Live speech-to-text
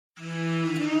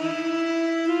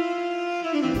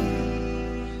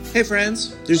Hey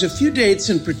friends, there's a few dates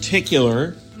in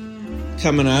particular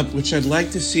coming up which I'd like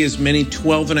to see as many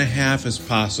 12 and a half as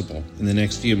possible in the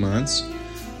next few months.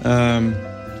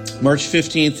 March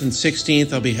 15th and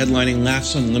 16th, I'll be headlining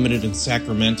Laughs Unlimited in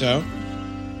Sacramento.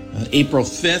 April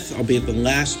 5th, I'll be at the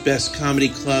Last Best Comedy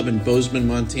Club in Bozeman,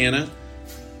 Montana.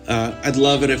 I'd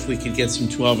love it if we could get some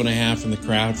 12 and a half in the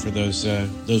crowd for those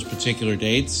particular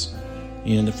dates.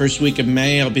 And the first week of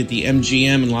May, I'll be at the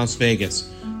MGM in Las Vegas.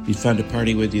 Be fun to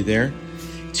party with you there.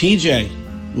 TJ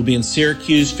will be in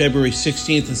Syracuse February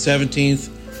 16th and 17th.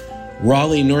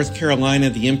 Raleigh, North Carolina,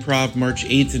 the Improv March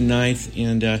 8th and 9th.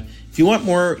 And if you want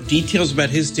more details about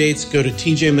his dates, go to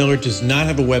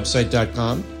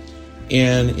tjmillerdoesnothaveawebsite.com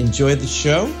and enjoy the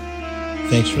show.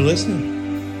 Thanks for listening.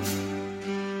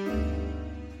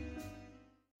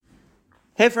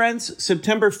 Hey friends,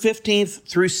 September 15th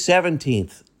through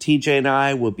 17th, TJ and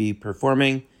I will be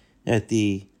performing at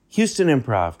the Houston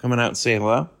Improv. Come on out and say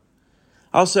hello.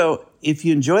 Also, if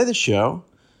you enjoy the show,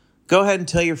 go ahead and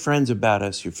tell your friends about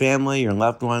us, your family, your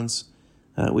loved ones.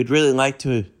 We'd really like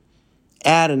to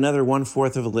add another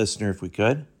 1/4 of a listener if we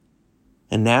could.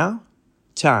 And now,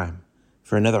 time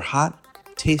for another hot,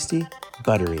 tasty,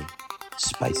 buttery,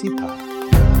 spicy pie.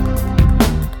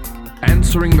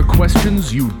 Answering the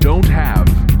questions you don't have.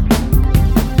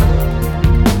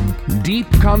 Deep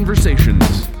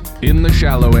conversations in the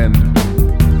shallow end.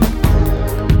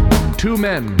 Two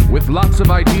men with lots of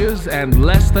ideas and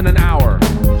less than an hour.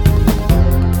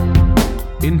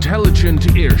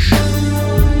 Intelligent-ish.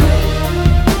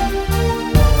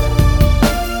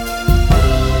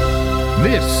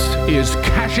 This is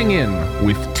Cashing In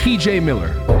with TJ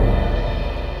Miller.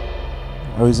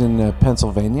 I was in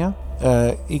Pennsylvania,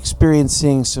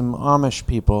 experiencing some Amish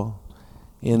people.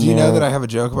 Do you know that I have a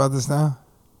joke about this now?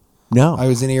 No. I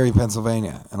was in Erie,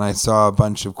 Pennsylvania, and I saw a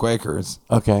bunch of Quakers.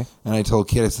 Okay. And I told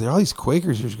Kit, I said, "There are all these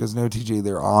Quakers here." She goes, "No, TJ,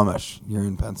 they're Amish. You're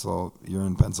in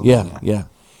Pennsylvania." Yeah.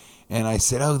 And I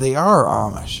said, "Oh, they are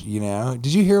Amish, you know."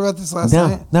 Did you hear about this last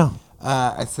night? No.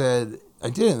 I said, I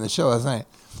did it in the show last night.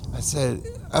 I said,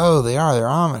 "Oh, they're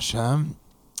Amish, huh?"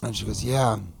 And she goes,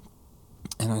 "Yeah."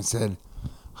 And I said,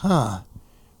 "Huh,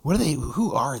 what are they,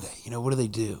 who are they? You know, what do they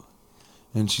do?"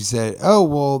 And she said, "Oh,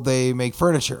 well, they make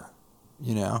furniture,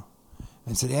 you know."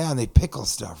 I said, "Yeah, and they pickle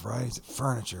stuff, right?" I said,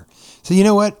 "Furniture." So you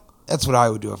know what? That's what I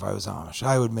would do if I was Amish.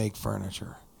 I would make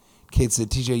furniture. Kate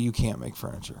said, "TJ, you can't make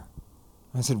furniture."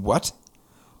 I said, "What?"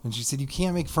 And she said, "You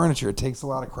can't make furniture. It takes a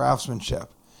lot of craftsmanship." I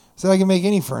said, "I can make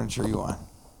any furniture you want."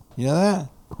 You know that?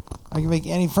 I can make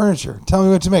any furniture. Tell me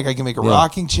what to make. I can make a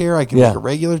rocking chair. I can make a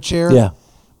regular chair. Yeah.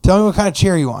 Tell me what kind of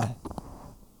chair you want.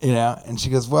 You know? And she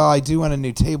goes, "Well, I do want a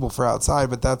new table for outside,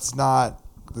 but that's not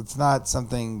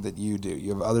something that you do.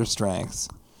 You have other strengths.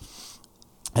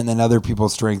 And then other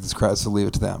people's strength is crafts, so leave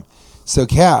it to them." So,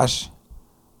 Cash,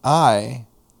 I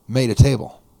made a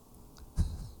table.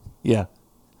 Yeah.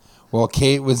 Well,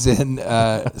 Kate was in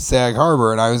Sag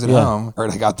Harbor, and I was at home.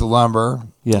 I got the lumber.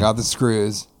 I got the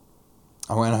screws.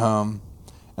 I went home.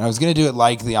 And I was going to do it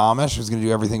like the Amish. I was going to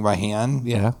do everything by hand.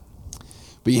 Yeah.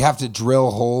 But you have to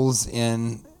drill holes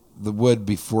in the wood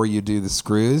before you do the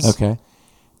screws. Okay.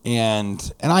 And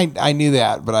I knew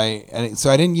that, so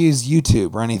I didn't use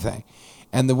YouTube or anything.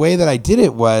 And the way that I did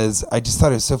it was, I just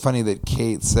thought it was so funny that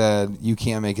Kate said, "You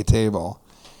can't make a table."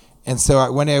 And so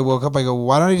one day I woke up, I go,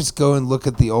 "Why don't I just go and look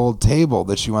at the old table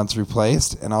that she wants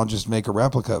replaced, and I'll just make a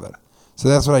replica of it." So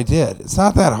that's what I did. It's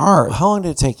not that hard. How long did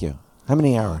it take you? How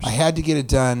many hours? I had to get it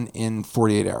done in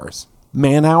 48 hours.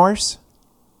 Man hours?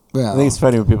 Well, I think it's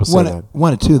funny when people say that.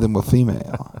 One or two of them were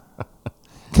female. A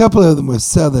couple of them were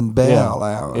Southern Belle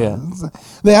hours. Yeah.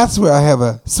 That's where I have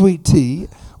a sweet tea,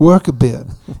 work a bit,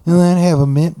 and then have a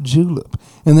mint julep,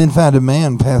 and then find a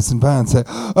man passing by and say,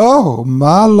 "Oh,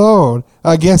 my Lord,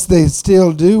 I guess they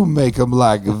still do make them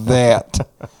like that.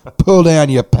 Pull down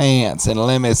your pants and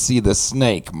let me see the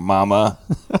snake, mama."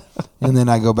 And then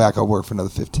I go back, I'll work for another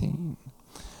 15.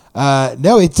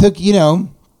 No, it took,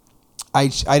 I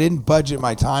didn't budget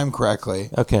my time correctly.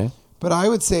 Okay. But I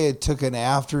would say it took an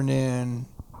afternoon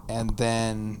and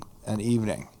then an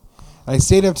evening. I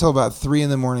stayed up till about 3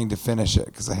 a.m. to finish it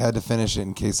because I had to finish it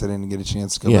in case I didn't get a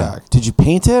chance to go back. Did you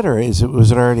paint it or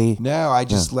was it already? No, I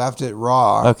just left it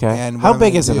raw. Okay. And how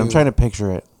big is it? I'm trying to picture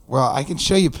it. Well, I can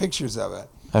show you pictures of it.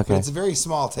 Okay. But it's a very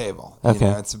small table.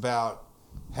 Okay. It's about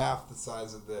half the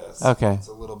size of this. Okay. It's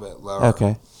a little bit lower.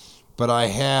 Okay. But I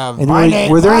have. And My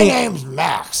any- name's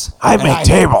Max. I make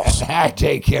tables. I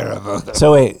take care of them.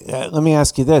 So wait, let me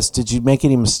ask you this: did you make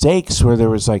any mistakes where there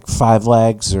was like 5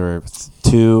 legs or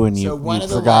 2, and So one you of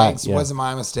the forgot? legs wasn't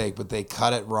my mistake, but they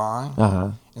cut it wrong, Uh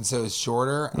huh. and so it's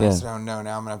shorter. And I said, "Oh no,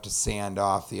 now I'm gonna have to sand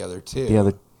off the other 2." The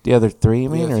other The other three, you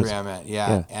The mean? other three I meant,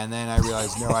 yeah. And then I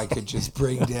realized, no, I could just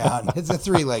bring down. It's a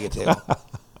 3-legged table.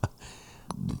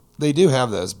 They do have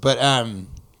those, but and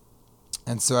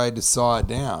so I had to saw it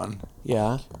down.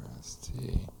 Yeah.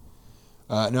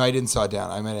 No, I didn't saw it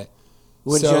down. I meant it.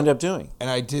 What did you end up doing? And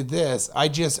I did this. I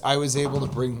was able to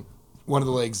bring one of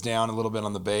the legs down a little bit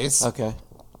on the base. Okay.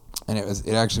 And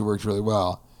it actually worked really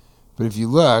well. But if you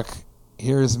look,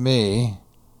 here's me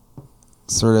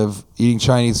sort of eating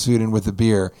Chinese food and with a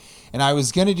beer. And I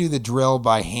was going to do the drill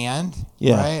by hand,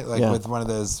 right? Like with one of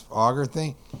those auger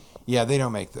thing. Yeah, they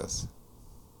don't make those.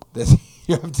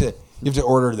 You have to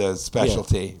order those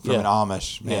specialty from an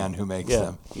Amish man who makes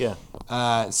them. Yeah.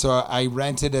 So I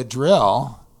rented a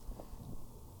drill,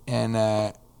 and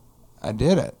I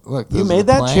did it. Look, you made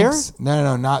that planks. chair?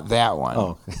 No, not that one.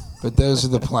 Oh, but those are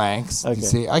the planks. Okay. You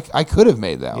see, I could have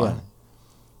made that one.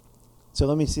 So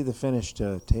let me see the finished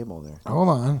table there. Hold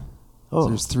on. Oh, so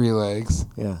there's 3 legs.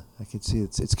 Yeah, I can see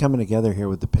it's coming together here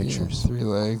with the pictures. Yeah, 3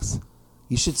 legs.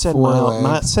 You should send 4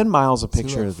 legs. send Miles a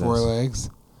picture of this. 4 legs.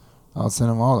 I'll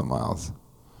send him all to Miles.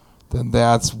 Then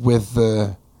that's with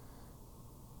the.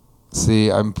 See,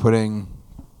 I'm putting.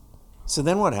 So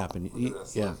then what happened?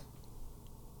 Yeah.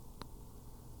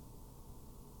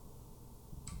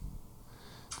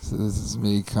 So this is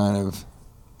me kind of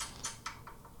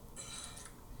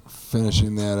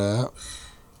finishing that up.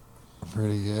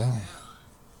 Pretty good.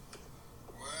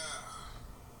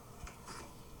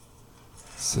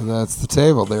 So that's the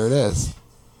table. There it is.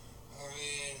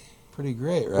 Pretty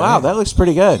great, right? Wow, that looks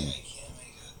pretty good.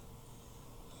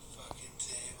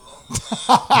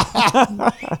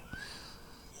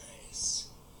 Nice.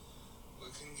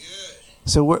 Looking good.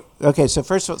 So we're okay. So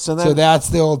first of all, so that's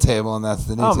the old table and that's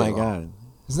the new table. Oh my god,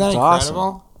 isn't that that's incredible?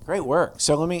 Awesome. Great work.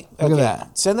 So let me look at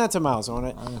that. Send that to Miles. I'm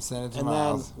gonna send it to and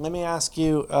Miles. Then let me ask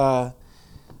you. Look at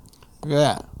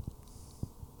that.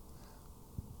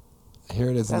 Here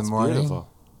it is in the morning. Beautiful.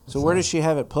 So where does she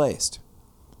have it placed?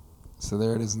 So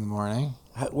there it is in the morning.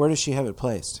 Where does she have it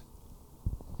placed?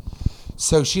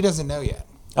 So she doesn't know yet.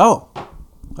 Oh,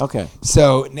 okay.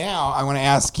 So now I want to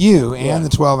ask you and the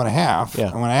 12 and a half.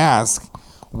 Yeah. I want to ask,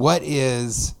 what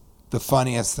is the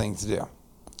funniest thing to do?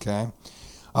 Okay.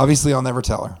 Obviously, I'll never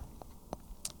tell her.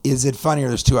 Is it funnier?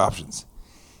 There's 2 options.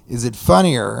 Is it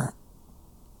funnier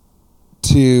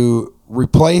to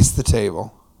replace the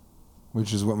table,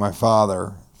 which is what my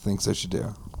father thinks I should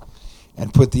do,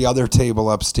 and put the other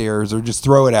table upstairs, or just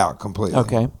throw it out completely?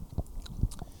 Okay.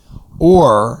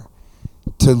 Or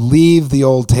to leave the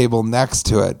old table next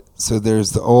to it, so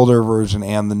there's the older version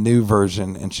and the new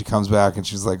version, and she comes back and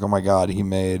she's like, oh my God, he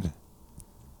made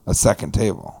a second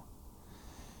table.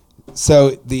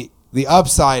 So the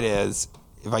upside is,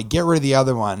 if I get rid of the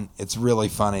other one, it's really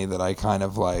funny that I kind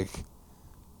of like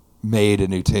made a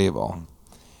new table.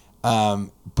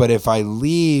 But if I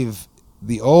leave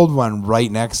the old one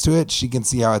right next to it, she can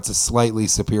see how it's a slightly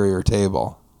superior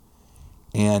table.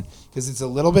 And because it's a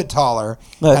little bit taller.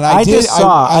 Look, and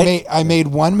I made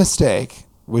one mistake,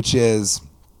 which is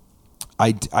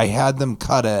I had them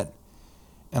cut it,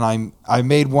 and I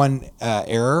made one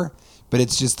error, but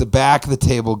it's just the back of the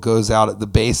table goes out, at the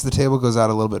base of the table goes out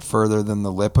a little bit further than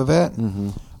the lip of it.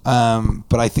 Mm-hmm.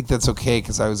 But I think that's okay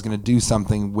because I was going to do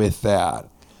something with that.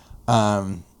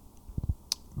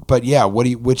 But yeah,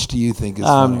 which do you think is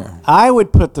funnier? I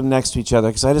would put them next to each other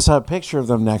because I just saw a picture of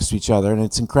them next to each other, and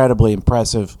it's incredibly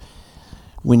impressive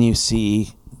when you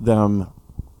see them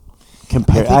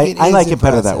compare. I like it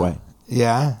better that way.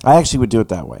 Yeah? I actually would do it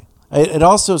that way. It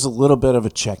also is a little bit of a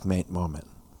checkmate moment.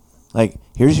 Like,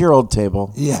 here's your old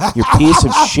table. Yeah. Your piece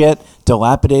of shit,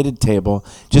 dilapidated table.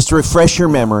 Just to refresh your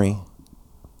memory.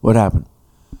 What happened?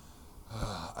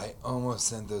 I almost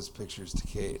sent those pictures to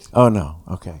Kate. Oh, no.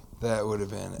 Okay. That would have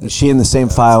been... Is she in the same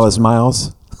file as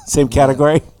Miles? Same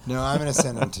category? No, I'm going to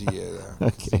send them to you, though.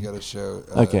 Okay. You got to show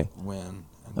win.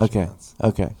 Okay. Chance.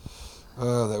 Okay.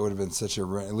 Oh, that would have been such a...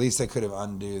 At least I could have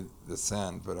undo the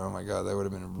send, but oh my God, that would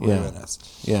have been ruinous.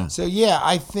 Yeah. So, yeah,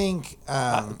 I think...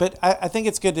 but I think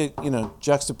it's good to,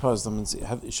 juxtapose them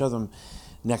and show them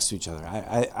next to each other.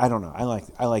 I don't know.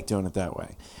 I like doing it that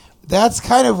way. That's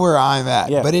kind of where I'm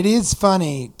at. Yeah. But it is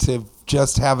funny to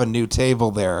just have a new table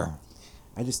there.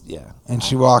 And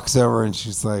she walks over and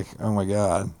she's like, oh my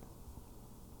God.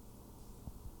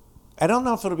 I don't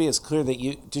know if it'll be as clear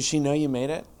that does she know you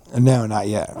made it? No, not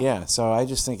yet. Yeah, so I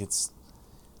just think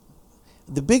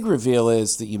the big reveal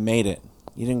is that you made it.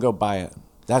 You didn't go buy it.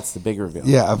 That's the big reveal.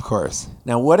 Yeah, of course.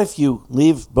 Now, what if you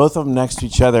leave both of them next to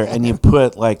each other and you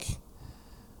put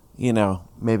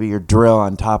maybe your drill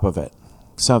on top of it?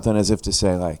 Something as if to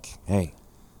say like, hey.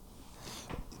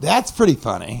 That's pretty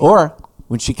funny. Or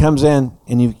when she comes in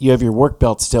and you have your work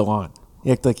belt still on.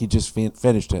 You act like you just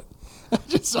finished it.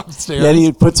 Just upstairs. Then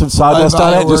you put some sawdust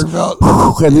on it, just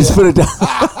and just put it down.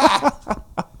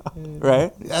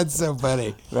 Right? That's so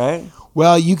funny. Right?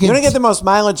 Well, you can. You're gonna get the most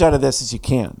mileage out of this as you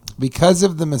can. Because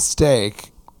of the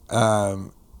mistake,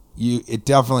 you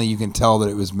can tell that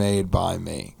it was made by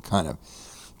me, kind of.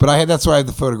 But that's why I have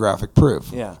the photographic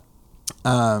proof. Yeah.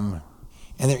 And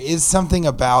there is something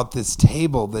about this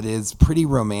table that is pretty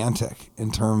romantic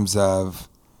in terms of,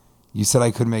 you said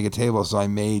I couldn't make a table, so I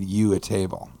made you a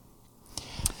table.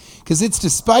 Because it's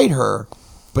despite her,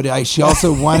 but she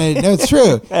also wanted, no, it's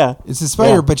true. Yeah. It's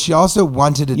despite her, but she also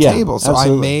wanted a table. So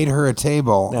absolutely. I made her a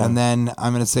table. Yeah. And then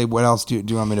I'm going to say, what else do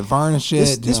you want me to varnish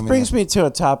it? This brings me to a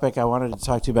topic I wanted to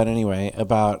talk to you about anyway,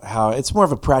 about how it's more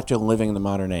of a practical living in the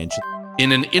modern age.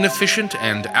 In an inefficient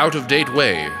and out-of-date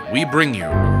way, we bring you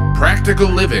practical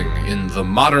living in the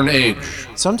modern age.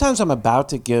 Sometimes I'm about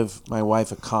to give my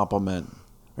wife a compliment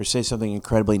or say something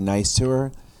incredibly nice to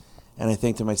her, and I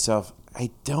think to myself,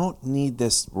 I don't need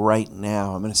this right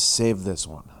now. I'm going to save this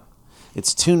one.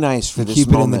 It's too nice for this moment.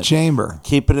 Keep it in the chamber.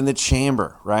 Keep it in the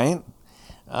chamber, right?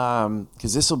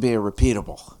 Because this will be a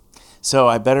repeatable. So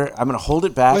I'm going to hold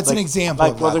it back. What's an example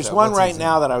of that, Well, there's though? one What's right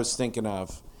now that I was thinking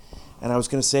of, and I was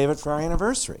going to save it for our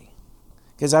anniversary.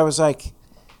 Because I was like,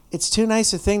 it's too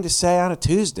nice a thing to say on a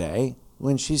Tuesday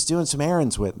when she's doing some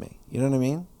errands with me. You know what I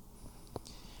mean?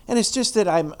 And it's just that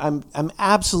I'm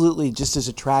absolutely just as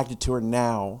attracted to her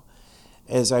now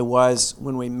as I was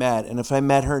when we met. And if I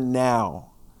met her now,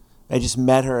 I just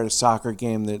met her at a soccer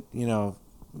game that,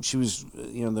 she was,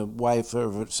 the wife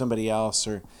of somebody else,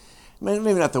 or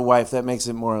maybe not the wife. That makes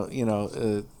it more,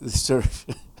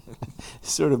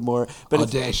 sort of more, but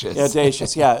audacious.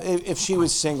 Audacious, yeah. If she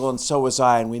was single and so was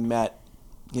I, and we met,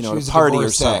 at a party or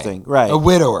something, right? A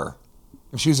widower.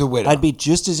 If she was a widow, I'd be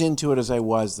just as into it as I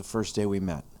was the first day we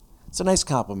met. It's a nice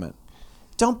compliment.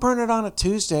 Don't burn it on a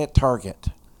Tuesday at Target.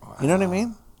 Wow. You know what I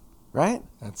mean? Right?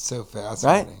 That's so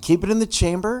fascinating. Right? Keep it in the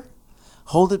chamber.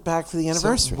 Hold it back for the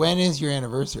anniversary. So when is your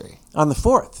anniversary? On the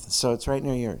 4th. So it's right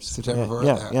near yours. September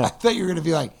 4th? Yeah. I thought you were going to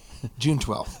be like June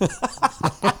 12th.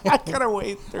 I got to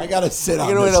wait. I got to sit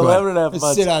on this wait 11 and a half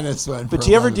months. Sit on this one. But do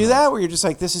you ever do that where you're just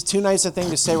like, this is too nice a thing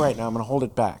to say right now. I'm going to hold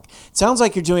it back. It sounds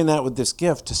like you're doing that with this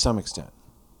gift to some extent.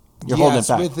 You're holding it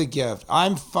back. With the gift.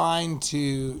 I'm fine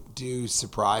to do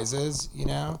surprises,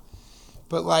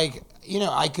 But I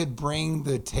could bring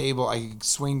the table. I could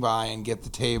swing by and get the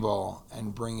table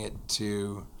and bring it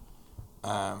to,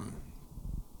 I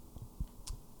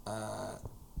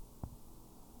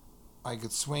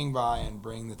could swing by and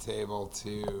bring the table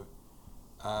to,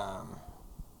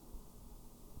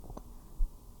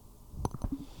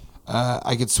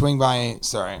 I could swing by.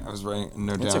 Sorry, I was writing a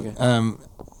note down. Okay.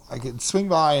 I could swing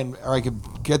by or I could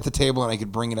get the table and I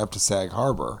could bring it up to Sag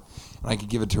Harbor and I could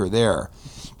give it to her there.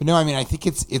 But no, I think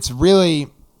it's really,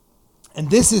 and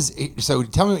this is, so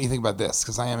tell me what you think about this,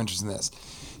 because I am interested in this.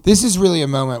 This is really a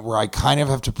moment where I kind of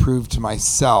have to prove to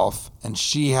myself, and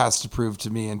she has to prove to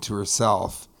me and to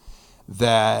herself,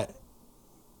 that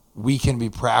we can be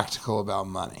practical about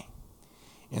money,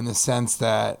 in the sense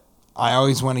that I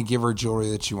always want to give her jewelry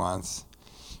that she wants,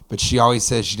 but she always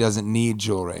says she doesn't need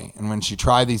jewelry. And when she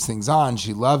tried these things on,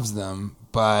 she loves them,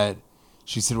 but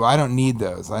she said, well, I don't need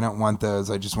those. I don't want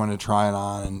those. I just want to try it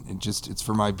on, and it's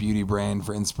for my beauty brain,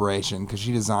 for inspiration, because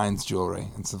she designs jewelry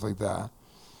and stuff like that.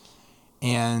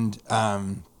 And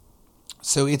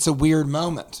so it's a weird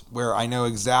moment where I know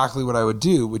exactly what I would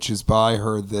do, which is buy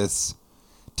her this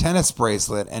tennis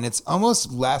bracelet, and it's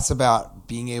almost less about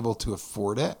being able to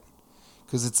afford it,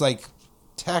 because it's like,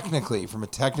 technically, from a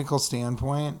technical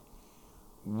standpoint,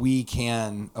 we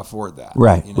can afford that.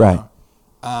 Right, right.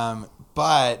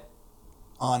 But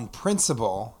on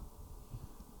principle,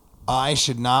 I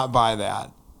should not buy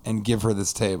that and give her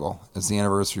this table as the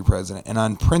anniversary present. And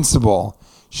on principle,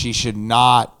 she should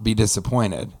not be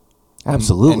disappointed.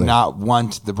 Absolutely. And not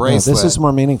want the bracelet. Yeah, this is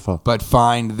more meaningful. But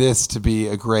find this to be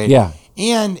a great... Yeah.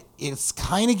 And it's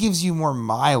kind of gives you more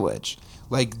mileage.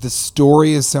 Like, the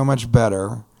story is so much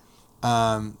better.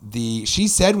 She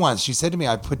said to me,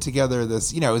 I put together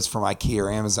this, it was from IKEA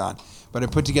or Amazon, but I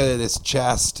put together this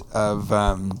chest of,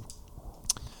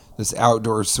 this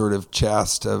outdoor sort of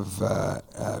chest of,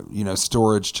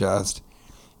 storage chest.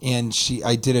 And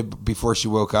I did it before she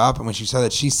woke up. And when she saw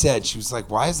that, she was like,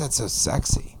 why is that so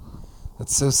sexy?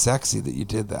 That's so sexy that you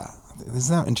did that.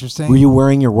 Isn't that interesting? Were you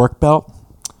wearing your work belt?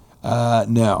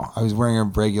 No, I was wearing a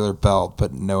regular belt,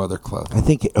 but no other clothing. I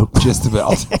think just the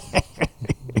belt.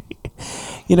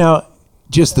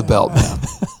 Just the belt, man.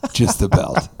 Just the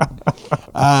belt.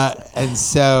 And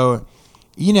so,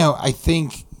 I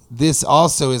think this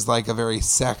also is like a very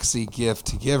sexy gift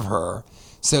to give her.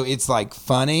 So it's like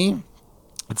funny.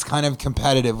 It's kind of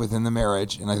competitive within the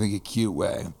marriage in I think a cute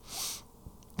way.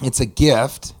 It's a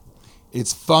gift.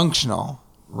 It's functional,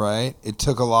 right? It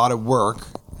took a lot of work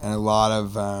and a lot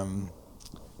of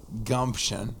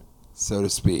gumption, so to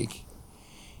speak.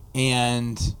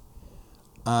 And, it's,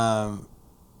 how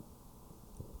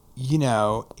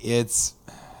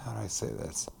do I say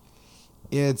this?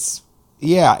 It's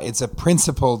a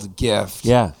principled gift.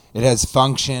 Yeah. It has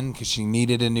function because she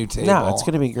needed a new table. No, it's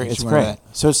going to be great. It's great.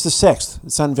 So it's the 6th.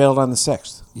 It's unveiled on the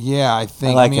 6th. Yeah, I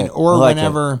think. I like it. Or I like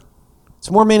whenever. It. It's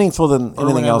more meaningful than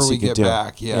anything else you could do.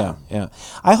 Back, yeah.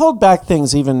 I hold back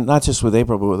things even not just with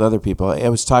April but with other people. I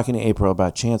was talking to April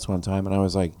about Chance one time, and I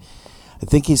was like, I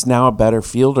think he's now a better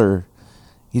fielder.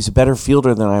 He's a better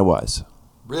fielder than I was.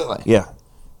 Really? Yeah.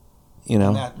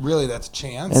 And that's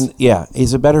Chance. And yeah,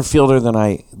 he's a better fielder than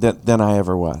I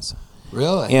ever was.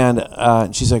 Really?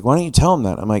 And she's like, why don't you tell him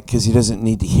that? I'm like, because he doesn't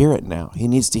need to hear it now. He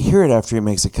needs to hear it after he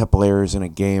makes a couple errors in a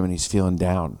game and he's feeling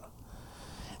down.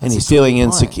 And he's feeling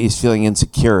insecure. He's feeling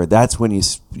insecure. That's when you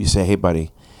say, "Hey, buddy,"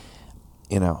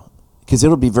 because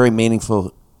it'll be very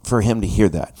meaningful for him to hear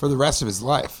that for the rest of his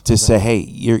life. To say, "Hey,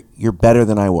 you're better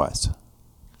than I was,"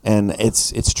 and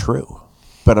it's true.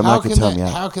 But I'm not going to tell him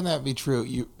yet. How can that be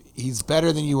true? He's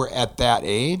better than you were at that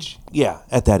age. Yeah,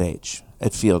 at that age,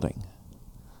 at fielding.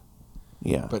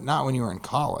 Yeah, but not when you were in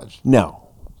college. No,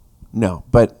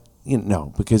 but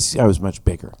because I was much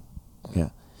bigger. Yeah.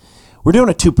 We're doing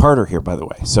a 2-parter here, by the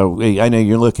way. So I know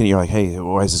you're looking, you're like, hey,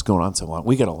 why is this going on so long?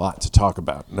 We got a lot to talk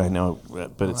about. I know,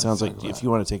 but it sounds like if you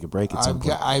want to take a break at some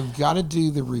point. I've got to do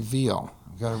the reveal.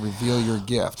 I've got to reveal your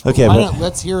gift. Okay,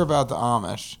 let's hear about the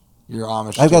Amish, your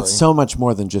Amish story. I've got so much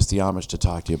more than just the Amish to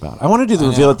talk to you about. I want to do the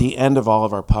reveal at the end of all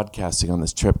of our podcasting on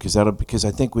this trip because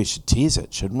I think we should tease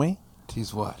it, shouldn't we?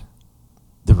 Tease what?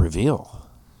 The reveal.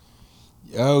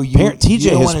 Oh,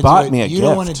 TJ has bought me a gift. You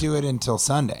don't want to do it until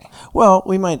Sunday. Well,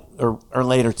 we might, or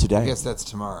later today. I guess that's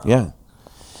tomorrow. Yeah.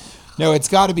 No, it's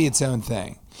got to be its own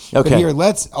thing. Okay. But here,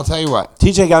 I'll tell you what.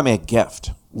 TJ got me a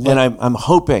gift, and I'm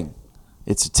hoping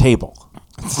it's a table.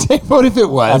 What if it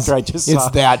was? After I just saw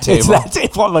that table. It's that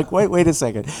table. I'm like, wait a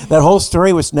second. That whole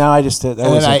story was now. I just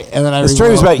the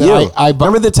story was about you.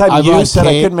 Remember the time you said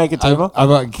I couldn't make a table? I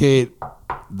bought Kate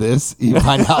this. You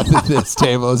find out that this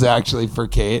table is actually for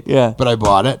Kate. Yeah. But I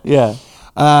bought it. Yeah.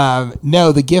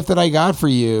 No, the gift that I got for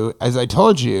you, as I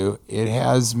told you, it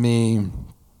has me.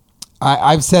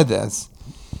 I've said this,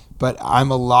 but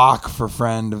I'm a lock for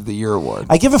Friend of the Year award.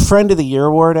 I give a Friend of the Year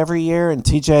award every year, and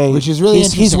TJ, which is really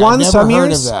interesting. He's won I've never some heard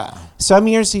years. Of that. Some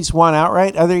years he's won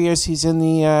outright. Other years he's in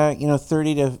the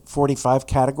 30 to 45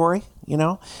 category.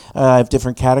 I have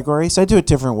different categories. I do it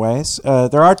different ways.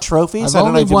 There are trophies. I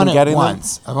don't know if you've been getting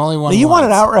once. them. I've only won. You once.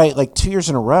 won it outright like 2 years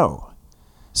in a row.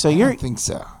 So I don't think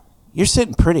so. You're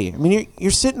sitting pretty. I mean,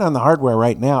 you're sitting on the hardware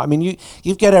right now. I mean,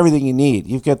 you've got everything you need.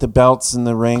 You've got the belts and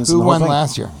the rings. Who and the won whole thing.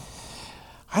 last year?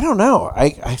 I don't know. I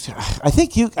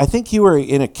think you were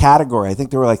in a category. I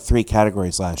think there were like 3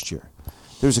 categories last year.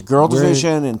 There was a girl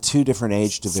division and 2 different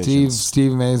age divisions.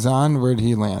 Steve Maison, where did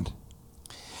he land?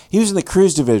 He was in the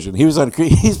cruise division. He was on.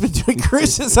 He's been doing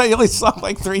cruises. I only saw him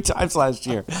like 3 times last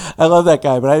year. I love that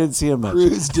guy, but I didn't see him much.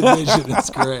 Cruise division is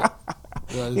great.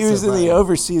 He was in the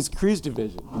overseas cruise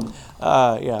division.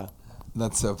 Yeah.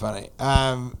 That's so funny.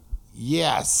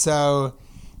 Yeah, so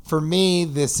for me,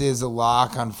 this is a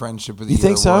lock on Friendship of the Year. You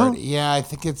think so? Yeah, I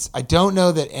think I don't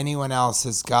know that anyone else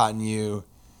has gotten you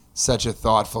such a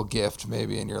thoughtful gift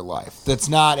maybe in your life. That's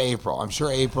not April. I'm sure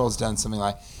April's done something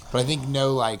but I think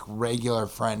no regular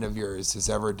friend of yours has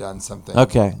ever done something.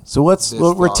 Okay, so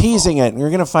we're teasing it, and you're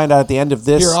going to find out at the end of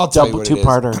this double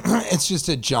 2-parter. It's just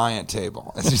a giant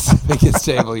table. It's just the biggest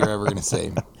table you're ever going to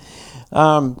see.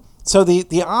 So the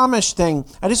Amish thing,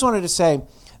 I just wanted to say,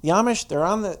 the Amish they're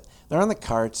on the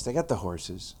carts. They got the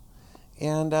horses,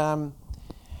 and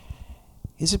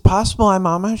is it possible I'm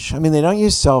Amish? I mean, they don't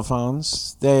use cell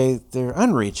phones. They're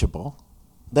unreachable.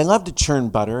 They love to churn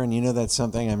butter, and that's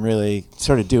something I'm really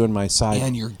sort of doing my side.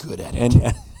 And you're good at it.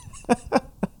 And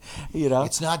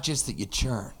it's not just that you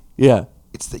churn. Yeah.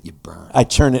 It's that you burn. I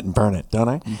churn it and burn it, don't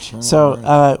I? You churn so, it and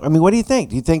burn it. I mean, what do you think?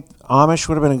 Do you think Amish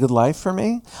would have been a good life for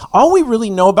me? All we really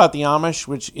know about the Amish,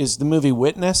 which is the movie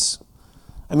Witness.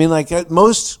 I mean,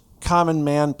 most common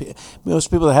man, most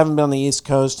people that haven't been on the East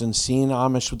Coast and seen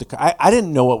Amish with I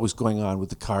didn't know what was going on with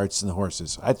the carts and the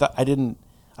horses. I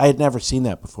had never seen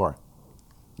that before.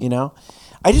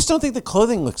 I just don't think the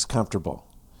clothing looks comfortable.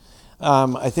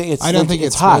 I think it's. I don't think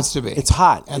it's hot. supposed to be. It's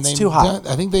hot. And it's too hot.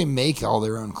 I think they make all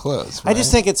their own clothes. I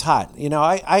just right? think it's hot. You know,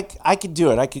 I could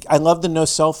do it. I love the no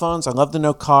cell phones. I love the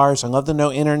no cars. I love the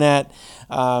no internet.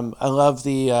 I love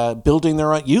the building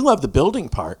their own. You love the building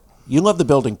part. You love the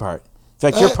building part. In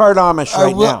fact, you're part Amish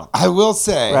now. I will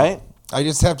say. Right? I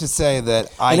just have to say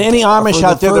that and any Amish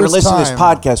out there that are listening to this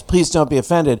podcast, please don't be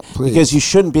offended because you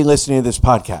shouldn't be listening to this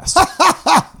podcast.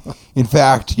 In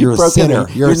fact, you're a sinner.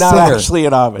 You're not actually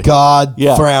an Amish. God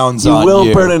frowns on you. You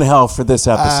will burn in hell for this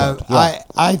episode.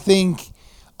 I think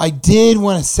I did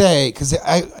want to say, because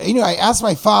I asked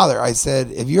my father, I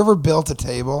said, have you ever built a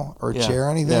table or a chair or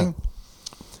anything? Yeah.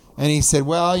 And he said,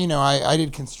 well, I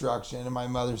did construction. And my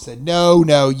mother said, no,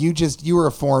 you were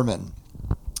a foreman.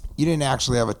 You didn't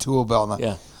actually have a tool belt.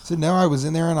 Yeah. I said, no, I was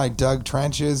in there and I dug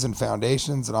trenches and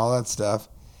foundations and all that stuff.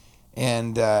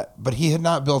 And but he had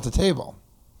not built a table.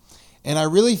 And I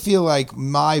really feel like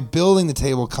my building the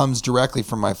table comes directly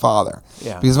from my father.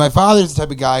 Yeah. Because my father's the type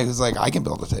of guy who's like, I can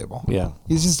build a table. Yeah.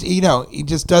 He's just, he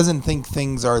just doesn't think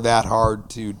things are that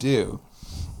hard to do.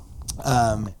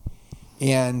 And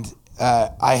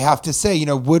I have to say,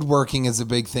 woodworking is a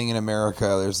big thing in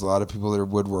America. There's a lot of people that are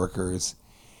woodworkers.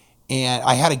 And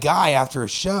I had a guy after a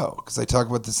show, because I talk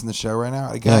about this in the show right now.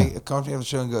 A guy comes after the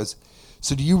show and goes,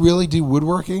 so do you really do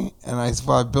woodworking? And I said,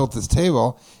 well, I built this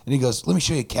table. And he goes, let me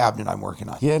show you a cabinet I'm working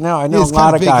on. Yeah, no, I know a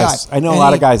lot of guys. I know a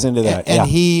lot of guys into that. And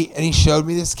he showed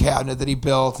me this cabinet that he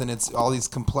built, and it's all these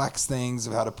complex things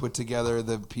of how to put together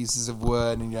the pieces of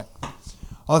wood and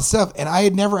all this stuff. And I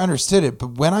had never understood it.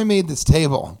 But when I made this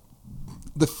table,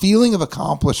 the feeling of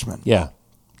accomplishment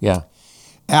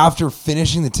after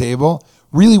finishing the table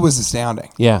really was astounding.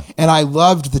 Yeah. And I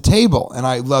loved the table, and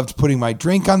I loved putting my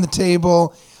drink on the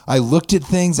table. I looked at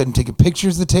things and taking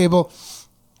pictures of the table.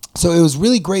 So it was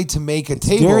really great to make a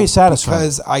table. Very satisfying.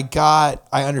 Because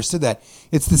I understood that.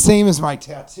 It's the same as my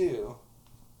tattoo,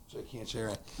 which I can't share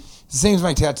it. It's the same as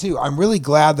my tattoo. I'm really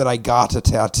glad that I got a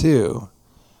tattoo,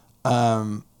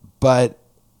 but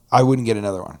I wouldn't get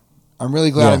another one. I'm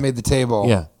really glad I made the table.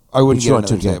 Yeah. I wouldn't get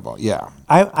another table. Yeah.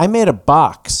 I made a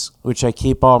box, which I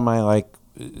keep all my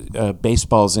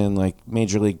baseballs in, like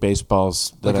Major League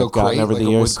Baseballs that I've gotten over the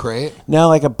years. Like a wood crate? No,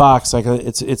 like a box.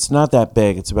 It's not that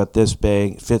big. It's about this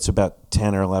big. It fits about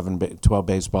 10 or 11, 12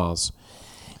 baseballs.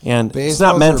 And it's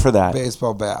not meant for that.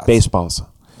 Baseball bats? Baseballs.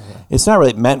 Okay. It's not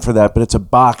really meant for that, but it's a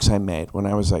box I made when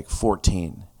I was like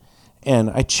 14. And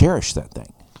I cherish that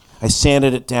thing. I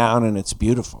sanded it down, and it's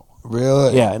beautiful.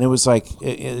 Really? Yeah, and it was like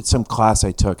it's some class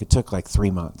I took. It took like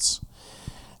 3 months.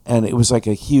 And it was like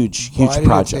a huge project.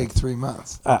 Why did it take 3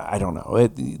 months? I don't know.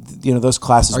 Those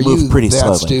classes move pretty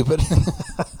slowly. Are you that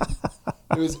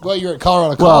stupid? You're at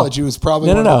Colorado College. It was probably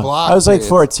one of the block I was like grades.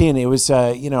 14. It was,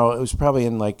 it was probably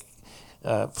in like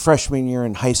freshman year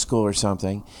in high school or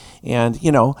something. And,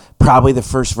 probably the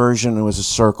first version was a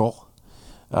circle.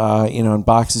 And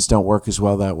boxes don't work as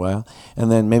well that way.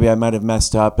 And then maybe I might have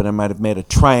messed up and I might have made a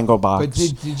triangle box. But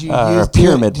did you or a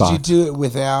pyramid box. Did you do it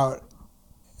without?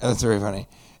 Oh, that's very funny.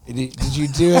 Did you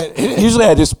do it? Usually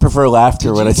I just prefer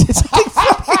laughter when I did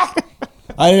something.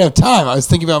 I didn't have time. I was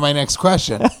thinking about my next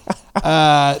question.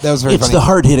 That was very funny. It's the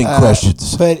hard-hitting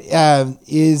questions. But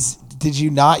did you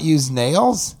not use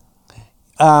nails?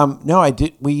 No, I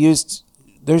did. We used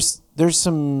there's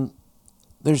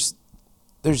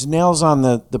nails on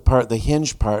the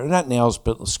hinge part. Not nails,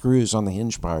 but screws on the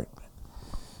hinge part.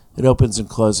 It opens and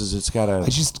closes. It's got a. I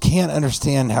just can't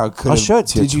understand how it could. I'll show it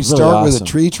to you. Did you It's really start with awesome. a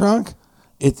tree trunk?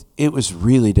 It was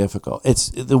really difficult.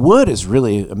 The wood is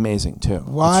really amazing too.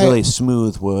 Why? It's really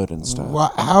smooth wood and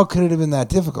stuff. How could it have been that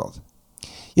difficult?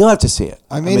 You'll have to see it.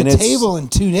 I made a table in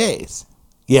 2 days.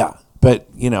 Yeah, but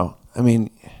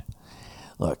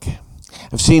look,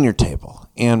 I've seen your table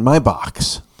and my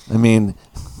box. But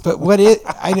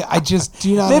I just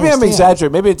do not. Maybe understand. I'm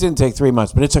exaggerating. Maybe it didn't take 3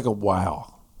 months, but it took a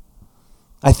while.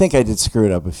 I think I did screw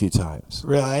it up a few times.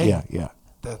 Really? Yeah.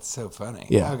 That's so funny.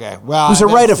 Yeah. Okay. Well, it was a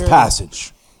rite of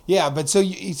passage. Yeah, but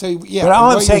yeah. But all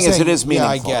I'm saying is it is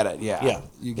meaningful. Yeah, I get it. Yeah.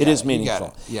 It is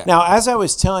meaningful. Yeah. Now, as I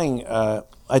was telling,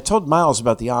 I told Miles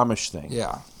about the Amish thing.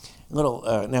 Yeah.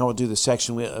 Now we'll do the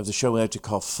section of the show we like to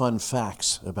call "Fun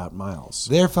Facts" about Miles.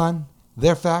 They're fun.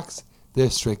 They're facts. They're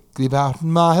strictly about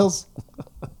Miles.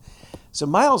 So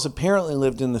Miles apparently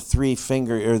lived in the Three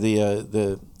Finger or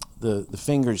the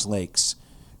Fingers Lakes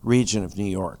region of New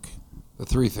York. The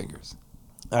Three Fingers.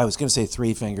 I was going to say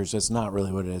Three Fingers. That's not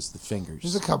really what it is. The fingers.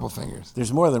 There's a couple fingers.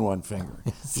 There's more than one finger.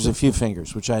 There's a few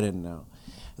fingers, which I didn't know.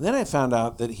 And then I found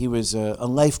out that he was a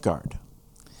lifeguard,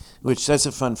 which that's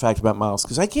a fun fact about Miles,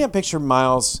 because I can't picture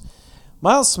Miles.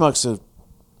 Miles smokes a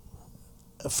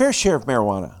fair share of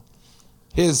marijuana.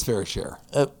 His fair share.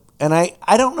 And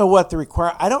I don't know what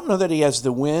I don't know that he has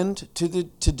the wind to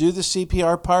do the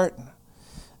CPR part.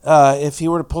 If he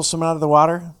were to pull someone out of the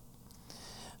water.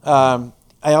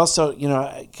 I also,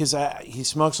 because he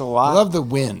smokes a lot. I love the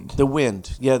wind. The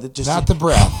wind, yeah. Not the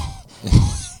breath.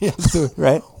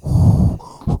 Right.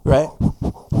 Right.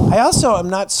 I also am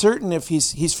not certain if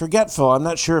he's forgetful. I'm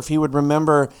not sure if he would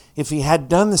remember if he had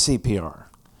done the CPR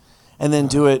and then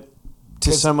do it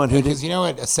to someone who did. Because you know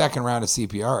what a second round of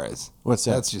CPR is? What's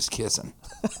that? That's just kissing.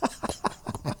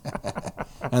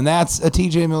 And that's a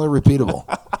TJ Miller repeatable.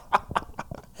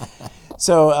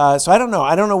 So I don't know.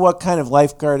 I don't know what kind of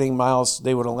lifeguarding Miles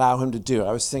they would allow him to do.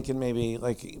 I was thinking maybe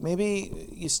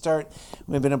you start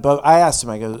maybe an above. I asked him.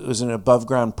 I go, was it an above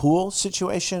ground pool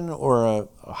situation or a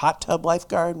hot tub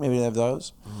lifeguard? Maybe they have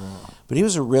those. Mm-hmm. But he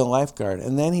was a real lifeguard,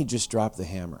 and then he just dropped the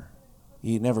hammer.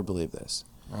 You'd never believe this.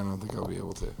 I don't think I'll be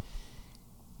able to.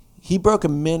 He broke a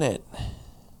minute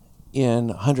in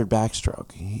 100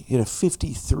 backstroke. He hit a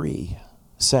 53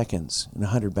 seconds in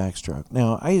 100 backstroke.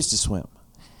 Now I used to swim.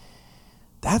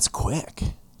 That's quick.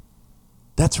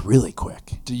 That's really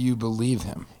quick. Do you believe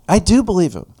him? I do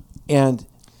believe him. And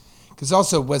because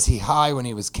also, was he high when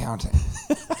he was counting?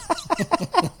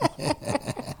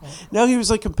 No, he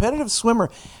was a competitive swimmer.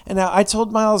 And now I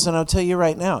told Miles, and I'll tell you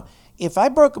right now, if I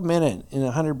broke a minute in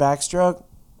 100 backstroke,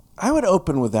 I would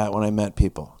open with that when I met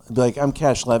people. I'd be like, I'm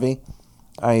Cash Levy.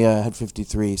 I had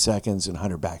 53 seconds in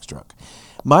 100 backstroke.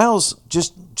 Miles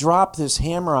just dropped this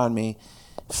hammer on me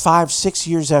 5-6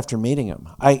 years after meeting him.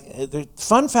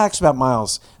 Fun facts about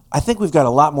Miles. I think we've got a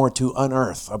lot more to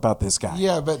unearth about this guy.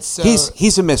 Yeah, but so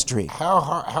he's a mystery.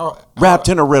 How wrapped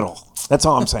in a riddle. That's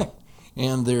all I'm saying.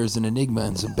 And there's an enigma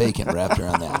and some bacon wrapped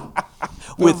around that.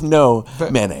 With no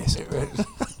mayonnaise.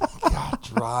 God,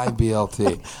 dry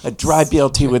BLT. A dry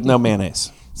BLT with no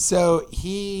mayonnaise. So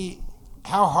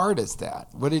how hard is that?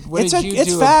 What did you do?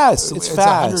 It's fast. It's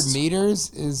fast. 100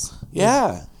 meters is.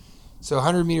 Yeah. So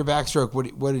 100 meter backstroke,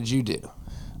 what did you do?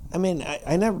 I mean,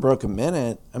 I never broke a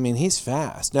minute. I mean, he's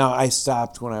fast. Now, I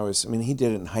stopped when he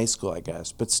did it in high school, I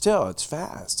guess. But still, it's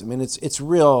fast. I mean, it's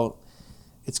real,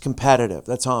 it's competitive.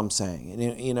 That's all I'm saying. And,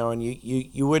 and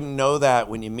you wouldn't know that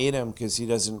when you meet him because he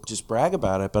doesn't just brag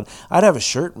about it. But I'd have a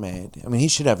shirt made. I mean, he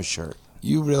should have a shirt.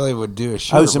 You really would do a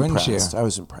shirt, I was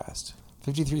impressed.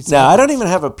 53 seconds. No, I don't even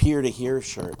have a peer-to-here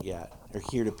shirt yet. Or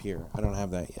here-to-peer. I don't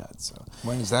have that yet. So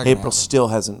when is that? April still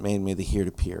hasn't made me the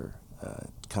here-to-peer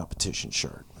competition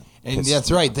shirt. And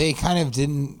that's right. They kind of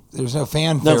didn't. There's no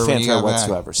fanfare. No fanfare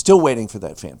whatsoever. Still waiting for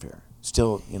that fanfare.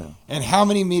 Still, And how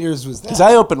many meters was that? Because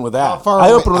I open with that.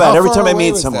 I open with that every time I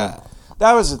meet someone.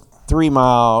 That was a 3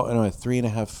 mile. No,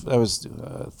 3.5. That was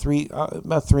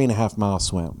about 3.5 mile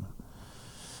swim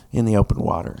in the open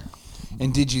water.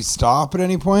 And did you stop at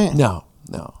any point? No.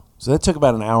 So that took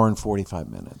about an hour and 45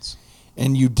 minutes.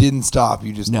 And you didn't stop.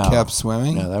 You just kept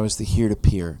swimming? No, that was the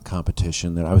here-to-pier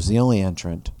competition. That I was the only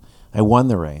entrant. I won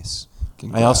the race.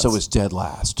 Congrats. I also was dead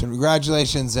last.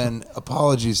 Congratulations and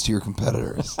apologies to your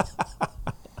competitors.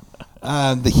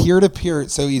 The here-to-pier,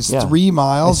 so he's 3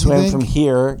 miles, I swam from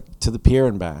here to the pier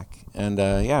and back. And,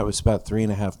 it was about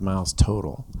 3.5 miles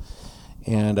total.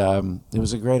 And it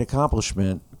was a great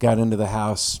accomplishment. Got into the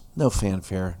house, no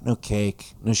fanfare, no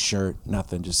cake, no shirt,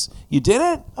 nothing. Just, you did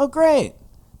it? Oh, great.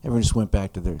 Everyone just went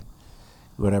back to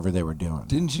whatever they were doing.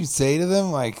 Didn't you say to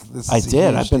them, this is I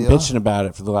did. I've been deal? bitching about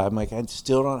it for the last. I'm like, I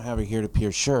still don't have a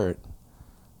here-to-pier shirt.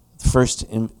 The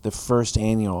first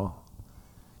annual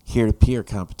here-to-pier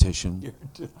competition.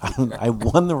 I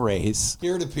won the race.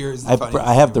 Here-to-pier is the funniest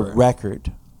I have thing the ever.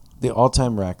 record, the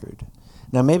all-time record.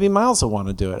 Now, maybe Miles will want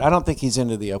to do it. I don't think he's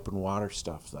into the open water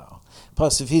stuff, though.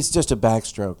 Plus, if he's just a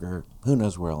backstroker, who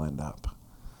knows where he'll end up.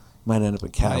 Might end up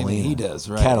at Catalina. He does,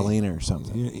 right? Catalina or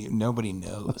something. Nobody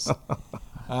knows.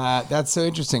 That's so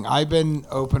interesting. I've been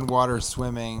open water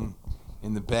swimming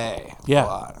in the bay a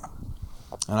lot.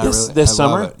 And this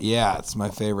summer? love it. Yeah, it's my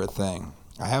favorite thing.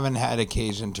 I haven't had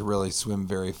occasion to really swim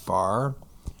very far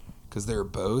because there are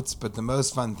boats, but the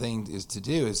most fun thing is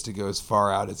to go as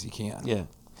far out as you can. Yeah.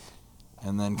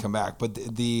 And then come back. But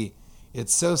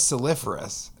it's so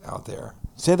saliferous out there.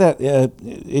 Say that.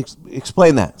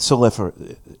 Explain that.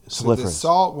 Saliferous. So the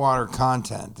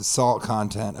salt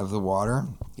content of the water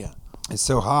is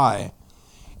so high,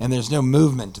 and there's no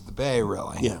movement to the bay,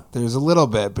 really. Yeah. There's a little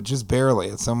bit, but just barely.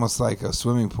 It's almost like a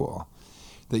swimming pool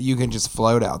that you can just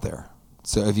float out there.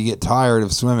 So if you get tired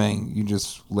of swimming, you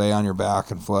just lay on your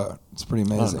back and float. It's pretty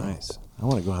amazing. Oh, nice. I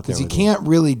want to go out there. Because you can't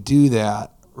really do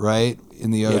that, right,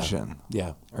 in the ocean.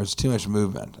 Yeah. There's too much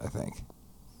movement, I think.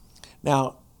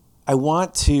 Now, I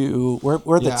want to. We're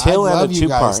at the tail end of I'd love you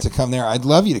guys two-part. to come there. I'd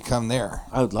love you to come there.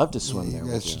 I would love to swim there.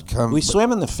 You guys with you. should come. We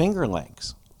swam in the Finger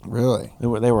Lakes. Really? They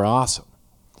were awesome.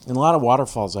 And a lot of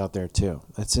waterfalls out there too.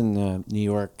 That's in New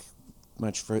York.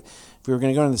 If we were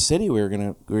going to go to the city, we were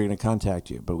going to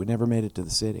contact you, but we never made it to the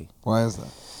city. Why is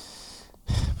that?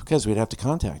 Because we'd have to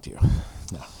contact you.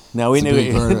 No, we It's a knew.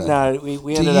 big part of it. No,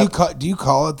 we ended up. Do you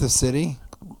call it the city?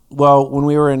 Well, when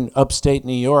we were in upstate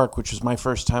New York, which was my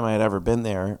first time I had ever been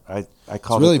there, I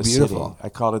called really it the beautiful. city. I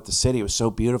called it the city. It was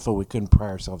so beautiful we couldn't pry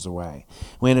ourselves away.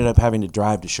 We ended up having to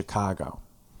drive to Chicago.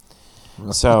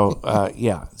 So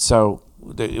so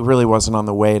it really wasn't on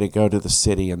the way to go to the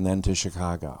city and then to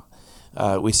Chicago.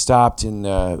 We stopped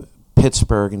in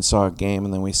Pittsburgh and saw a game,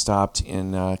 and then we stopped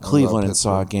in Cleveland and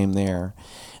saw a game there.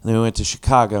 And then we went to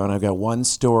Chicago, and I've got one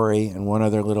story and one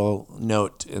other little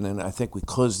note, and then I think we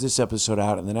close this episode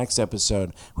out, and the next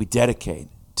episode we dedicate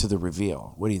to the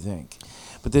reveal. What do you think?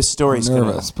 But this story's I'm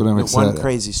nervous, but I'm excited. One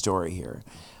crazy story here.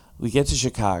 We get to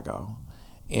Chicago,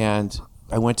 and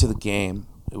I went to the game.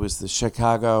 It was the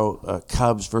Chicago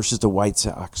Cubs versus the White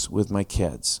Sox with my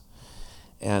kids.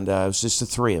 And it was just the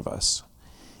three of us.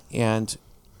 And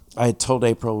I had told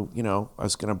April, I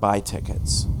was going to buy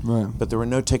tickets. Right. But there were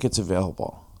no tickets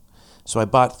available. So I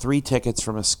bought 3 tickets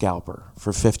from a scalper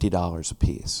for $50 a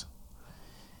piece.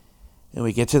 And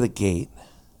we get to the gate,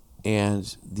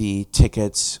 and the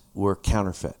tickets were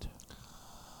counterfeit.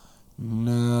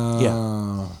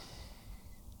 No.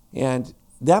 Yeah. And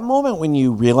that moment when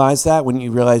you realize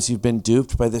you've been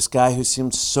duped by this guy who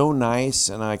seemed so nice,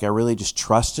 and I really just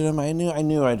trusted him. I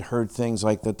knew I'd heard things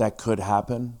like that could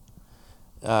happen,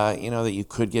 that you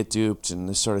could get duped and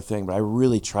this sort of thing. But I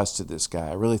really trusted this guy.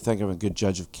 I really think I'm a good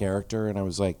judge of character, and I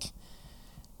was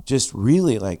just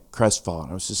really crestfallen.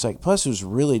 I was just plus it was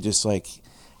really just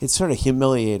it's sort of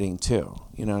humiliating too.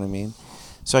 You know what I mean?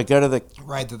 So I go to the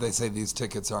right that they say these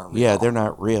tickets aren't real. Yeah, they're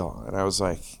not real, and I was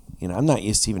I'm not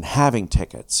used to even having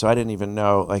tickets, so I didn't even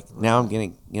know. Now I'm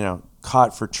getting,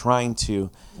 caught for trying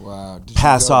to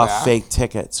pass off back? fake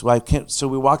tickets. Well, I can't. So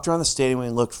we walked around the stadium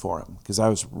and we looked for him because I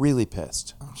was really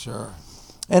pissed. I'm sure.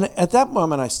 And at that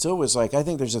moment, I still was I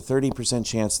think there's a 30%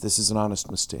 chance this is an honest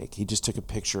mistake. He just took a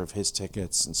picture of his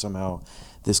tickets, and somehow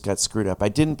this got screwed up. I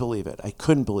didn't believe it. I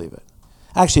couldn't believe it.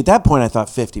 Actually, at that point, I thought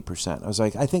 50%. I was I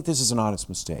think this is an honest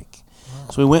mistake.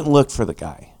 Right. So we went and looked for the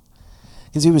guy.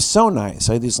 Because he was so nice.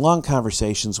 I had these long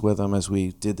conversations with him as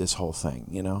we did this whole thing,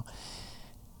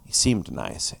 He seemed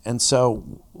nice. And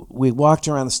so we walked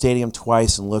around the stadium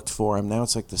twice and looked for him. Now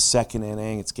it's the second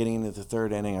inning. It's getting into the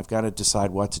third inning. I've got to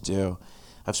decide what to do.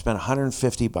 I've spent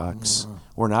 $150. Mm-hmm.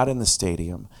 We're not in the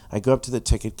stadium. I go up to the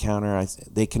ticket counter.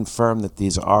 They confirm that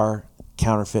these are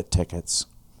counterfeit tickets.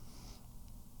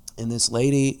 And this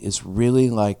lady is really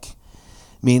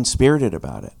mean-spirited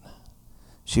about it.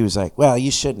 She was well,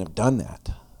 you shouldn't have done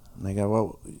that. And I go,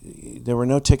 well, there were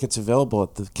no tickets available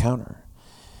at the counter.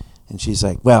 And she's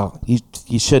well,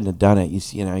 you shouldn't have done it.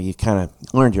 You kind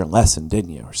of learned your lesson,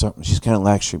 didn't you, or something. She's kind of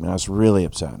lecturing me. I was really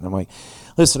upset. And I'm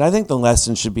listen, I think the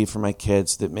lesson should be for my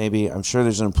kids that maybe, I'm sure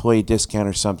there's an employee discount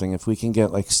or something. If we can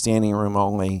get standing room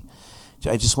only,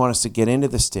 I just want us to get into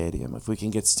the stadium. If we can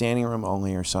get standing room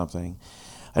only or something,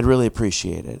 I'd really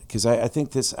appreciate it, because I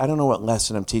think I don't know what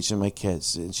lesson I'm teaching my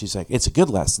kids. And she's it's a good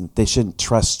lesson. They shouldn't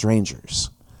trust strangers.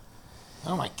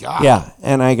 Oh my God. Yeah.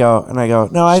 And I go,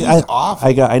 no, She's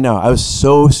awful. I know. I was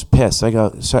so pissed. I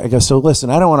go, so listen,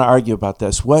 I don't want to argue about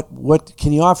this. What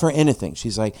can you offer anything?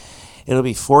 She's it'll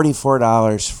be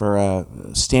 $44 for a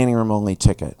standing room only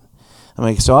ticket.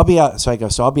 I'm so I'll be out. So I go,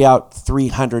 so I'll be out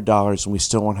 $300 and we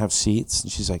still won't have seats. And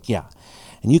she's yeah.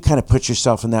 And you kind of put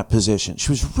yourself in that position.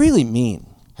 She was really mean.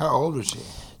 How old was she?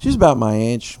 She was about my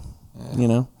age,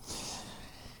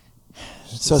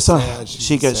 So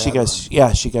she goes.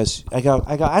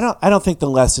 I don't think the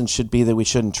lesson should be that we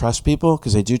shouldn't trust people,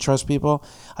 because I do trust people.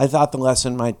 I thought the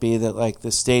lesson might be that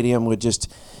the stadium would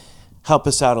just help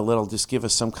us out a little, just give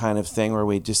us some kind of thing where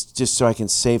we just so I can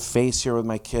save face here with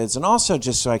my kids, and also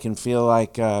just so I can feel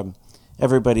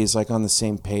everybody's on the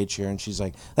same page here. And she's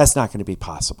that's not going to be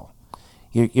possible.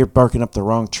 You're barking up the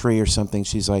wrong tree or something.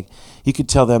 She's you could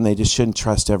tell them they just shouldn't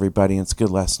trust everybody, and it's a good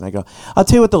lesson. I go, I'll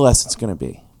tell you what the lesson's going to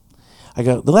be. I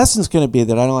go, the lesson's going to be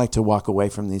that I don't like to walk away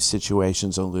from these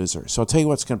situations a loser. So I'll tell you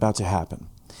what's about to happen.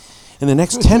 In the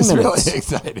next 10 minutes. Really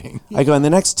exciting. I go, in the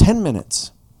next 10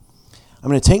 minutes, I'm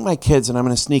going to take my kids and I'm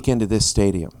going to sneak into this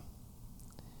stadium.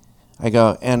 I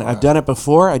go, and I've done it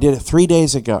before. I did it 3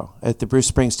 days ago at the Bruce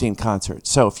Springsteen concert.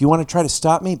 So if you want to try to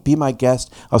stop me, be my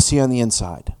guest. I'll see you on the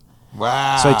inside.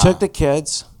 Wow. So I took the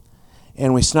kids,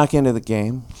 and we snuck into the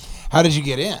game. How did you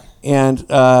get in? And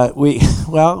we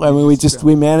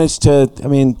managed to.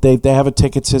 They have a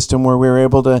ticket system where we were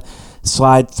able to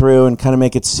slide through and kind of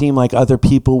make it seem like other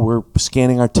people were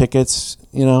scanning our tickets.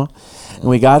 you know. And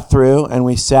we got through, and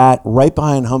we sat right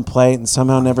behind home plate, and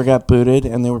somehow never got booted.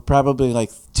 And they were probably like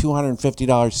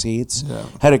 $250 seats. Yeah.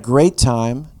 Had a great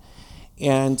time.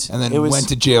 And then went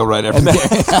to jail right after that.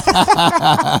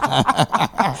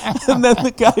 And then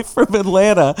the guy from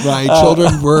Atlanta. Right,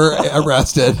 children were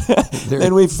arrested.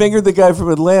 And we fingered the guy from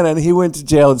Atlanta, and he went to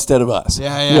jail instead of us.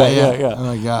 Yeah. Oh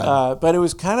my God! But it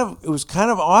was kind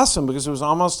of awesome because it was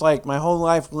almost like my whole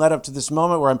life led up to this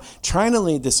moment where I'm trying to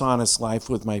lead this honest life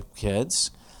with my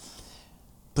kids,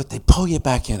 but they pull you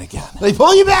back in again. They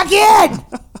pull you back in.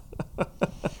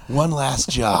 One last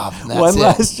job.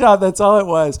 Last job. That's all it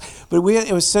was. But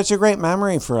it was such a great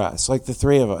memory for us, like the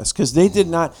three of us, because they did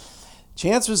not.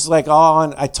 Chance was like all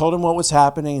on. I told him what was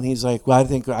happening, and he's like, "Well,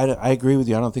 I agree with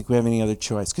you. I don't think we have any other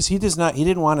choice." Because he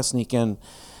didn't want to sneak in.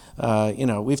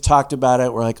 We've talked about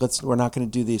it. We're like, we're not going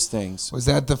to do these things. Was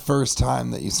that the first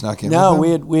time that you snuck in? No,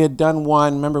 with we had done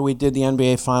one. Remember, we did the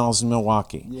NBA Finals in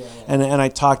Milwaukee, and I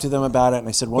taled to them about it, and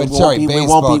I said, "Well, we won't be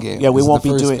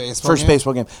doing first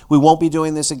baseball game. We won't be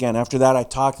doing this again." After that, I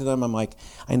talked to them. I'm like,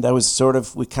 and that was sort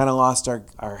of we kind of lost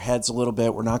our heads a little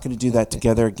bit. We're not going to do that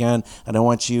together again. I don't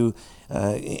want you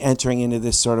entering into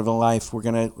this sort of a life. We're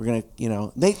gonna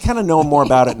they kind of know more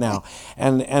about it now,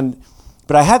 and.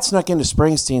 But I had snuck into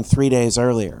Springsteen 3 days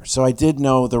earlier, so I did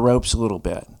know the ropes a little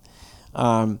bit.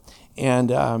 But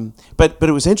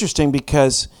it was interesting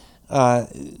because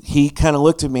he kind of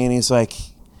looked at me and he's like,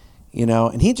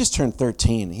 and he just turned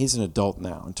 13. He's an adult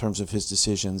now in terms of his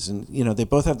decisions, and they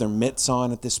both have their mitts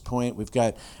on at this point.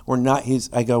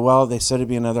 I go, well, they said it'd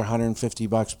be another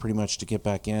 $150 pretty much to get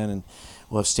back in, and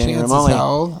we'll have standing room only. How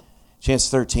old? Chance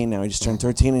 13 now. He just turned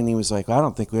 13, and he was like, well, I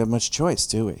don't think we have much choice,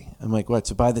 do we? I'm like, what,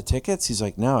 to buy the tickets? He's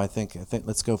like, no, I think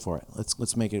let's go for it.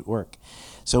 Let's make it work.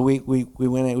 So we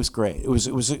went. It was great. It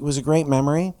was a great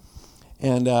memory,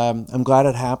 and I'm glad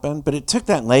it happened. But it took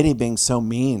that lady being so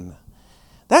mean.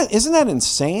 Isn't that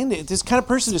insane? This kind of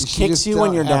person just kicks you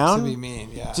when you're down. To be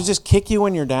mean, yeah. To just kick you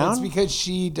when you're down. It's because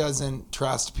she doesn't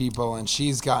trust people, and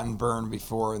she's gotten burned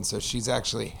before, and so she's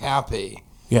actually happy.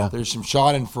 Yeah. There's some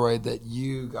schadenfreude that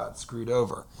you got screwed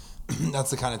over.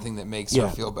 That's the kind of thing that makes her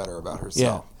feel better about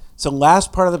herself. Yeah. So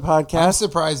last part of the podcast. I'm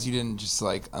surprised you didn't just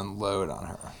unload on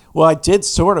her. Well, I did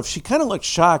sort of. She kind of looked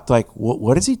shocked, like,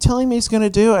 what is he telling me he's going to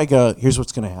do? I go, here's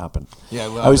what's going to happen. Yeah,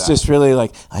 I was just really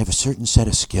like, I have a certain set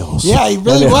of skills. Yeah, he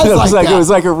really was like that. It was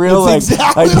like a real,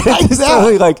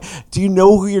 exactly like, do you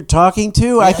know who you're talking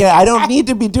to? Yeah. I don't need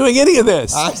to be doing any of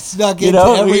this. I snuck into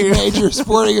every major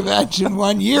sporting event in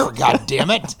 1 year, God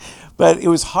damn it. But it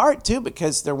was hard, too,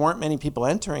 because there weren't many people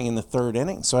entering in the third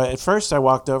inning. So at first I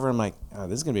walked over and I'm like, oh,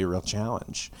 this is going to be a real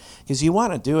challenge. Because you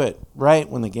want to do it right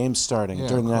when the game's starting,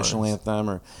 during the national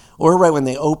anthem, or right when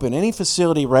they open. Any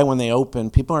facility right when they open,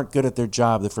 people aren't good at their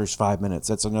job the first 5 minutes.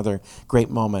 That's another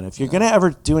great moment. If you're going to ever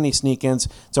do any sneak-ins,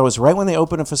 it's always right when they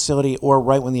open a facility or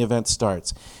right when the event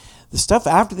starts. The stuff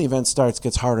after the event starts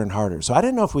gets harder and harder. So I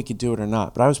didn't know if we could do it or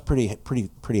not, but I was pretty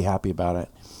happy about it.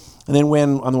 And then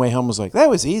when on the way home was like, that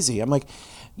was easy. I'm like,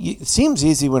 it seems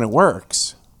easy when it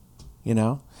works,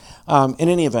 In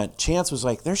any event, Chance was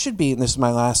like, there should be, and this is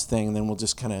my last thing, and then we'll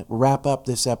just kind of wrap up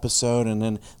this episode, and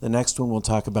then the next one we'll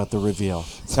talk about the reveal.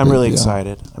 I'm really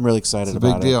excited. I'm really excited about it.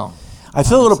 It's a big deal. I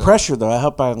feel a little pressure, though. I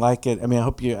hope I like it. I mean, I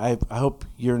hope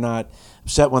you're not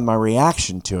upset with my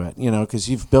reaction to it, because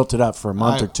you've built it up for a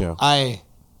month or two. I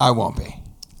won't be.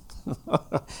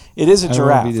 It is a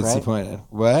giraffe, I won't be disappointed. Right?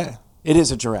 What? It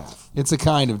is a giraffe. It's a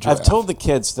kind of giraffe. I've told the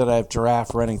kids that I have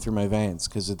giraffe running through my veins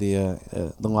because of the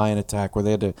lion attack, where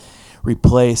they had to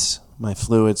replace my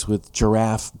fluids with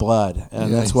giraffe blood,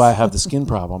 and that's why I have the skin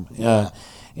problem.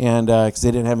 And because they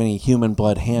didn't have any human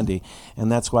blood handy,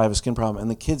 and that's why I have a skin problem.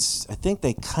 And the kids, I think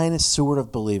they kind of sort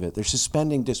of believe it. They're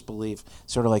suspending disbelief,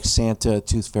 sort of like Santa,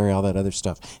 Tooth Fairy, all that other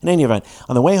stuff. In any event,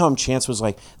 on the way home, Chance was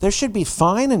like, there should be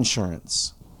fine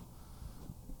insurance.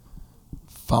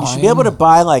 You should be able to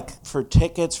buy, for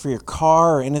tickets for your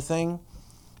car or anything,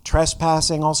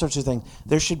 trespassing, all sorts of things.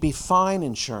 There should be fine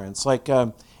insurance, like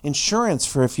insurance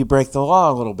for if you break the law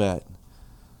a little bit,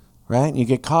 right? And you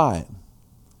get caught.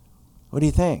 What do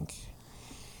you think?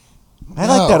 I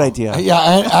like that idea. Yeah,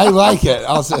 I like it.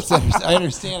 Also, I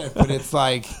understand it, but it's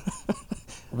like,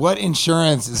 what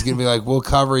insurance is going to be like, we'll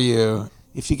cover you.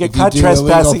 If you get caught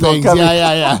trespassing, we'll cover you.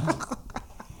 Yeah.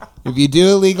 If you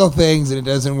do illegal things and it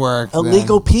doesn't work,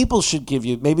 illegal people should give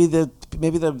you. Maybe the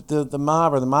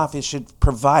mob or the mafia should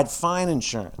provide fine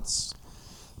insurance.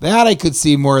 That I could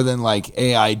see more than like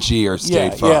AIG or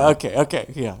State Farm. Yeah,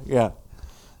 okay, yeah.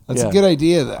 That's a good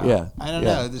idea, though. Yeah, I don't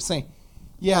know. They're saying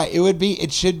Yeah,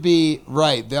 it should be,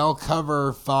 right. They'll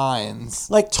cover fines.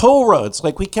 Like toll roads.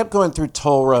 Like we kept going through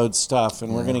toll road stuff,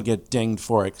 and we're going to get dinged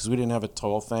for it because we didn't have a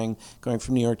toll thing going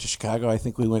from New York to Chicago. I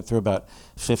think we went through about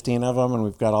 15 of them, and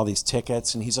we've got all these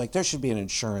tickets. And he's like, there should be an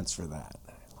insurance for that.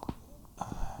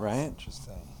 Right?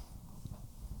 Interesting.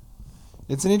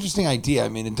 It's an interesting idea. I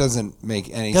mean, it doesn't make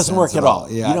any sense. It doesn't work at all.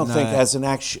 Yeah, you don't think as an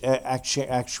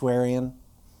actuarian,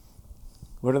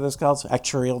 what are those called?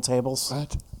 Actuarial tables?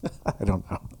 What? I don't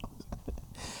know.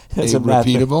 It's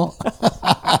repeatable?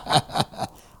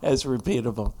 As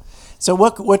repeatable. So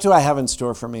what do I have in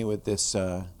store for me with this?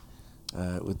 Well,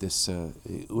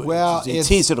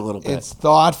 tease it a little bit. It's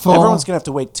thoughtful. Everyone's gonna have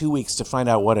to wait 2 weeks to find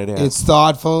out what it is. It's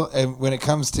thoughtful, and when it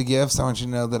comes to gifts, I want you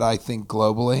to know that I think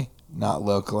globally, not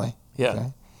locally. Yeah.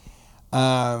 Okay?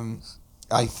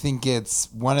 I think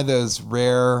it's one of those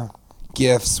rare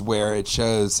gifts where it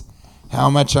shows how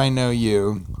much I know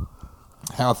you,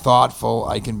 how thoughtful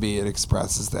I can be. It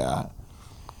expresses that.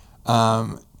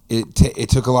 It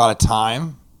took a lot of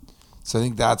time. So I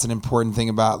think that's an important thing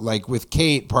about, like with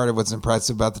Kate, part of what's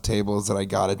impressive about the table is that I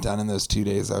got it done in those 2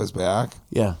 days I was back.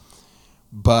 Yeah.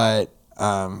 But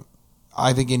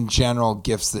I think in general,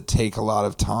 gifts that take a lot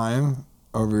of time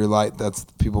over your life,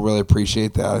 people really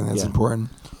appreciate that, and that's important.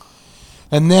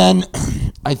 And then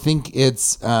I think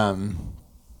it's, I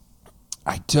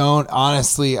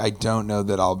don't know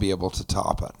that I'll be able to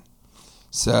top it.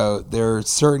 So there are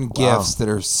certain gifts that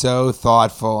are so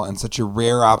thoughtful and such a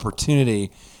rare opportunity,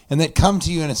 and that come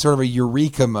to you in a sort of a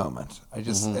eureka moment.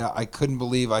 I couldn't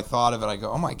believe I thought of it. I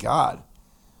go, oh my God,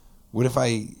 what if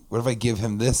I give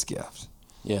him this gift?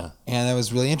 Yeah. And that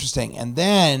was really interesting. And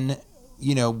then,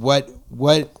 what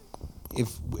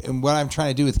I'm trying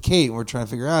to do with Kate, and we're trying to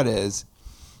figure out is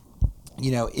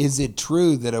it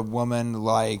true that a woman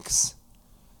likes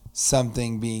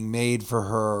something being made for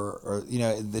her, or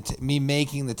me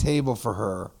making the table for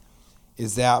her,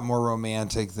 is that more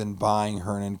romantic than buying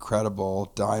her an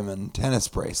incredible diamond tennis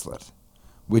bracelet?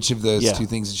 Which of those two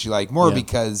things does she like more?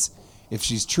 Because if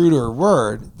she's true to her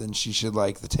word, then she should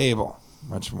like the table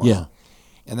much more. Yeah.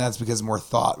 And that's because more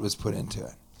thought was put into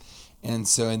it. And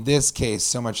so in this case,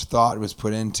 so much thought was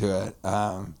put into it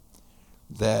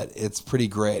that it's pretty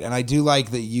great. And I do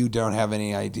like that you don't have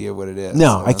any idea what it is.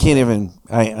 No, I can't even.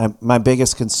 My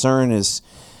biggest concern is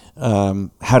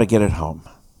how to get it home.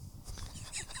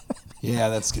 Yeah,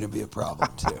 that's going to be a problem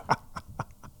too.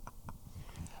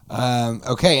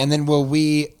 Okay, and then will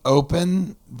we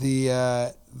open the?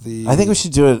 I think we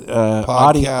should do it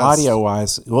audio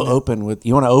wise. We'll open with.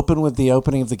 You want to open with the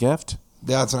opening of the gift?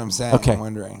 That's what I'm saying. Okay. I'm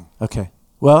wondering. Okay.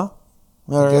 Well,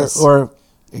 I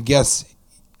guess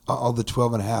all the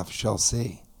 12 and a half shall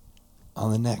see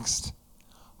on the next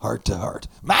Heart to Heart.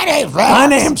 My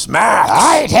name's Max.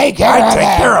 I take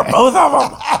care of both of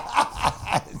them.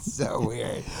 It's so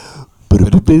weird.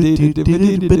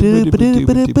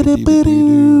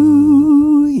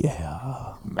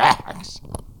 Yeah. Max.